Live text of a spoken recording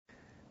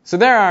So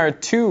there are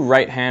two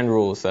right-hand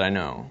rules that I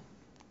know.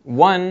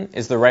 One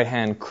is the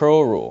right-hand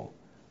curl rule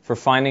for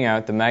finding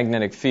out the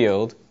magnetic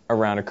field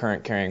around a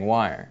current-carrying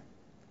wire.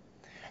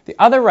 The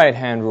other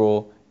right-hand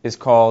rule is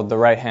called the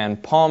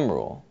right-hand palm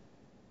rule.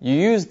 You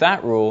use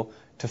that rule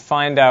to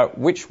find out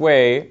which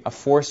way a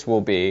force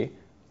will be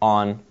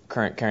on a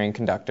current-carrying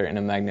conductor in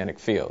a magnetic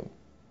field.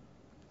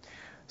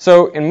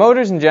 So in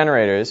motors and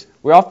generators,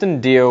 we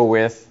often deal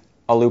with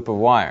a loop of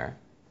wire.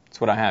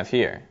 That's what I have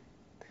here.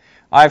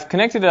 I've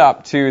connected it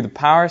up to the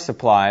power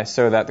supply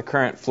so that the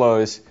current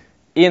flows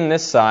in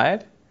this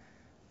side,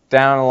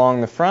 down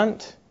along the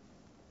front,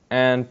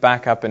 and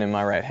back up and in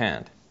my right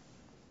hand.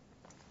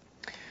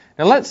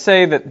 Now let's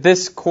say that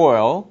this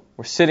coil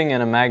were sitting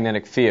in a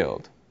magnetic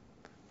field.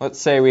 Let's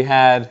say we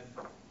had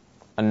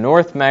a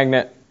north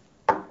magnet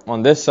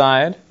on this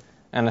side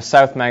and a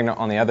south magnet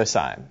on the other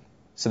side.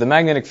 So the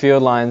magnetic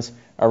field lines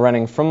are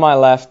running from my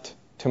left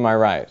to my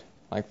right,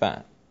 like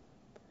that.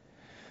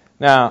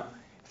 Now,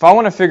 if I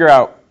want to figure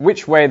out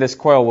which way this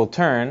coil will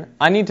turn,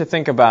 I need to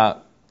think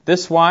about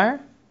this wire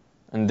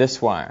and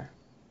this wire.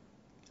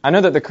 I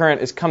know that the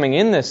current is coming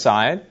in this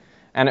side,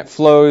 and it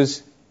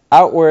flows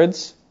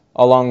outwards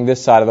along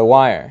this side of the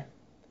wire.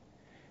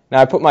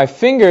 Now I put my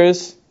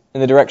fingers in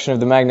the direction of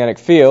the magnetic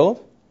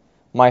field,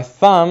 my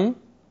thumb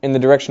in the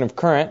direction of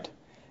current,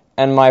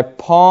 and my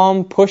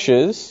palm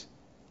pushes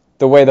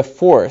the way the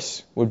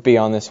force would be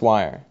on this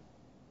wire.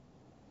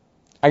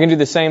 I can do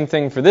the same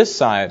thing for this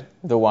side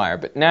of the wire,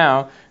 but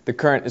now the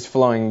current is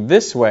flowing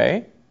this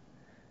way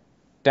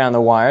down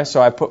the wire,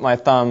 so I put my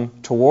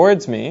thumb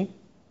towards me,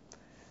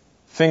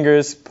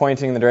 fingers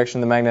pointing in the direction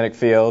of the magnetic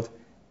field,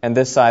 and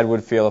this side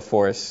would feel a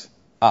force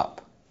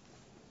up.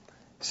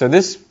 So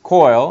this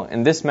coil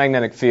in this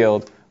magnetic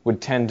field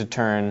would tend to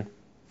turn,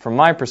 from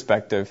my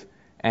perspective,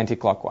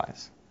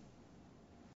 anti-clockwise.